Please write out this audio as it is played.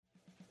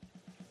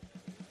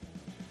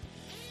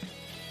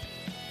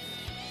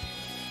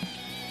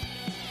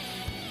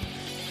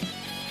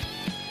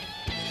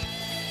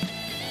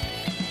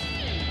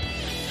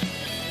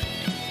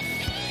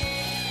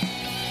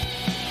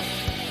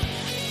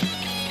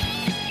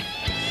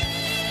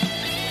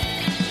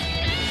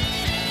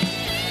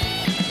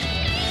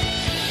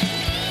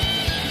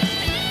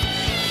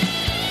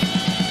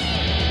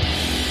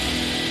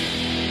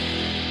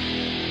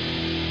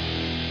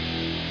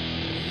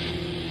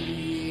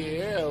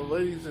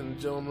ladies and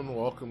gentlemen,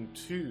 welcome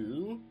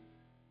to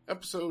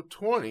episode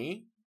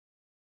 20.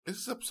 This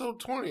is episode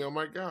 20, oh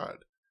my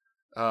god,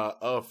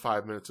 of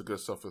 5 Minutes of Good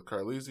Stuff with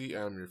Carlisi.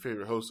 I'm your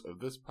favorite host of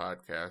this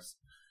podcast,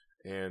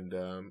 and,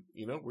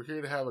 we're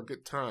here to have a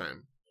good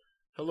time.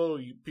 Hello,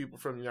 you people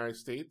from the United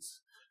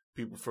States,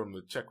 people from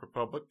the Czech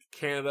Republic,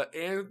 Canada,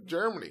 and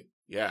Germany.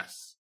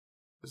 Yes,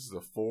 this is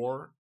a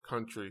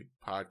 4-country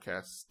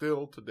podcast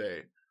still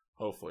today,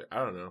 hopefully. I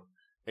don't know.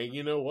 And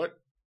you know what?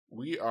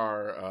 We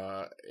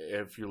are,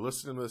 if you're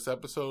listening to this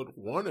episode,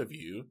 one of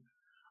you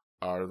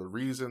are the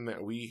reason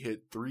that we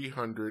hit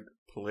 300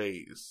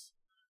 plays.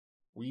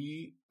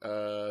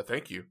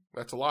 Thank you.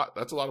 That's a lot.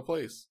 That's a lot of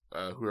plays,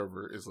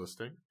 whoever is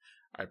listening.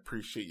 I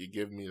appreciate you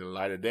giving me the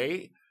light of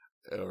day,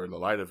 or the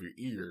light of your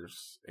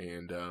ears.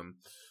 And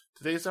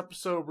today's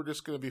episode, we're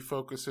just going to be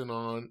focusing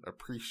on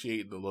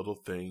appreciate the little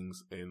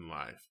things in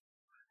life.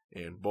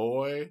 And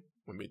boy,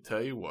 let me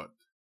tell you what.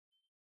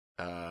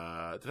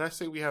 Did I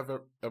say we have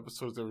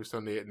episodes every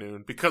Sunday at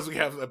noon? Because we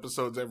have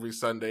episodes every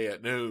Sunday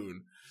at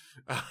noon.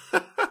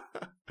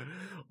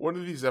 One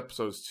of these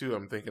episodes, too,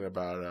 I'm thinking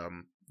about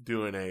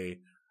doing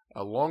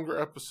a longer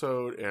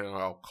episode, and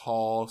I'll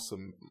call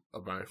some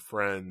of my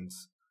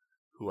friends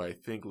who I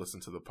think listen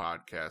to the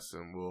podcast,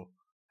 and we'll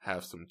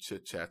have some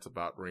chit-chats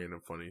about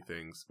random funny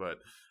things. But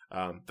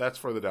that's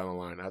further down the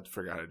line. I have to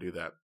figure out how to do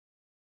that.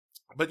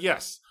 But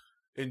yes,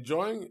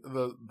 enjoying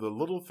the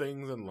little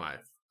things in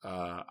life.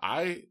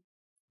 I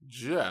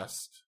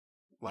just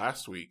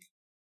last week,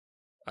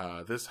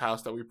 this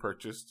house that we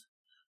purchased,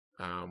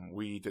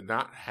 we did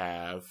not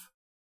have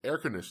air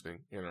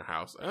conditioning in our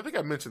house. And I think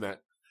I mentioned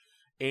that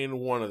in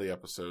one of the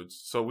episodes.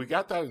 So we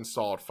got that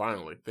installed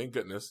finally, thank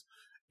goodness.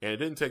 And it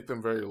didn't take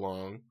them very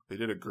long. They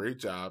did a great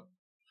job.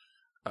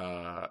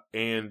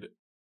 And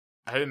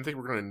I didn't think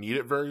we were going to need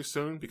it very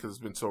soon because it's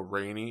been so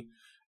rainy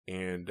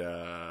and,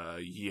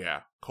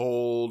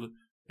 cold.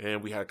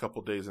 And we had a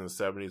couple days in the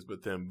 70s,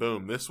 but then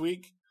boom, this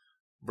week,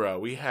 bro,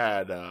 we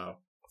had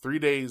 3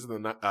 days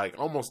in the like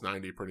almost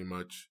 90 pretty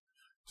much.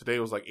 Today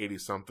was like 80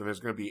 something. There's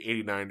going to be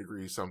 89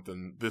 degrees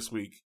something this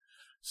week.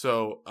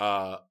 So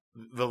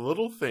the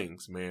little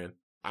things, man.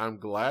 I'm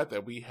glad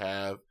that we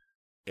have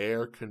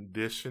air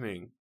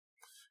conditioning.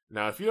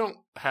 Now, if you don't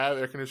have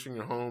air conditioning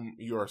in your home,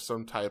 you are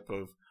some type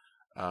of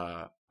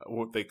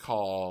what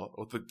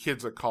the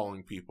kids are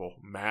calling people,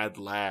 mad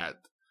lad.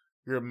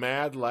 You're a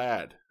mad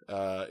lad.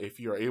 If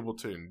you're able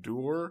to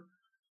endure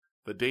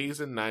the days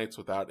and nights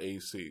without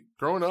AC.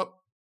 Growing up,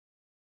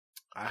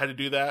 I had to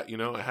do that.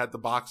 I had the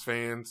box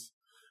fans.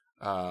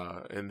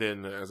 And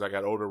then as I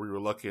got older, we were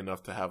lucky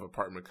enough to have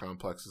apartment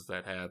complexes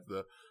that had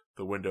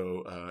the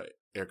window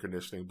air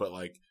conditioning. But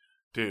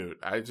dude,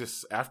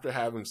 after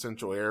having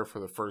central air for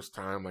the first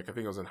time, I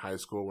think I was in high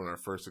school when I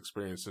first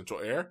experienced central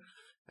air.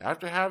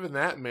 After having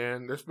that,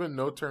 man, there's been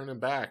no turning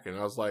back. And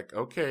I was like,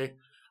 okay,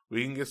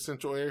 we can get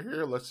central air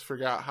here. Let's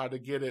figure out how to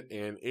get it.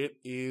 And it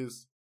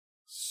is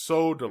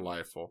so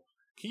delightful.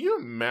 Can you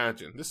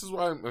imagine? This is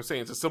why I'm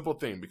saying it's a simple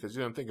thing because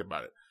you don't think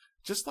about it.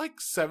 Just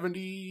like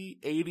 70,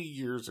 80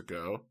 years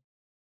ago,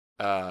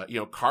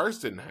 cars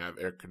didn't have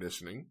air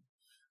conditioning.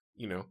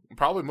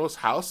 Probably most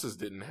houses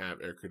didn't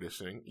have air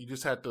conditioning. You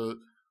just had to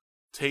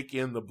take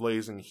in the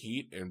blazing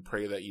heat and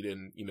pray that you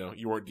didn't,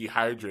 you weren't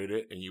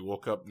dehydrated and you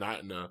woke up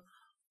not in a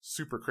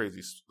super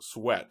crazy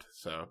sweat.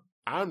 So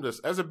I'm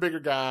just, as a bigger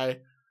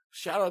guy,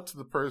 shout out to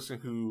the person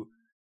who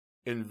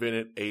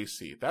invented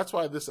AC. That's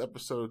why this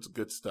episode's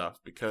good stuff,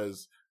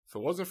 because if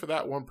it wasn't for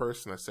that one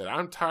person that said,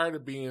 I'm tired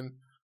of being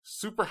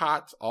super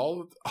hot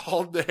all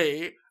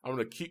day, I'm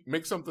going to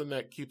make something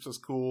that keeps us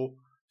cool.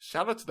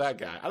 Shout out to that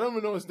guy. I don't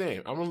even know his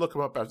name. I'm going to look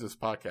him up after this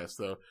podcast,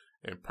 though,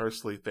 and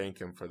personally thank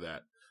him for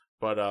that.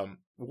 But,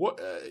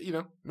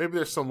 maybe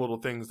there's some little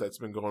things that's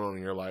been going on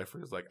in your life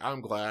where it's like,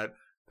 I'm glad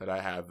that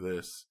I have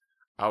this.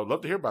 I would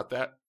love to hear about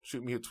that.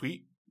 Shoot me a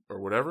tweet or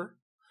whatever.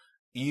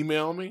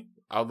 Email me.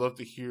 I'd love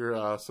to hear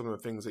some of the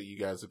things that you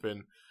guys have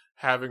been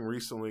having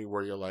recently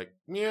where you're like,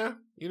 yeah,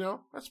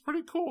 that's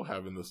pretty cool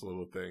having this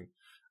little thing.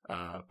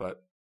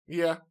 But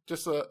yeah,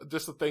 just a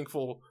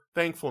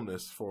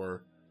thankfulness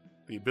for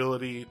the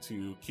ability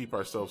to keep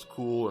ourselves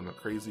cool in a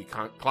crazy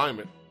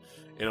climate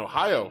in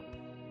Ohio,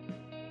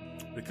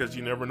 because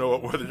you never know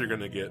what weather you're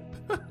going to get.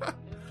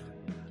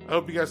 I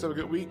hope you guys have a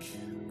good week.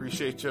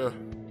 Appreciate you.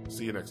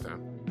 See you next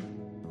time.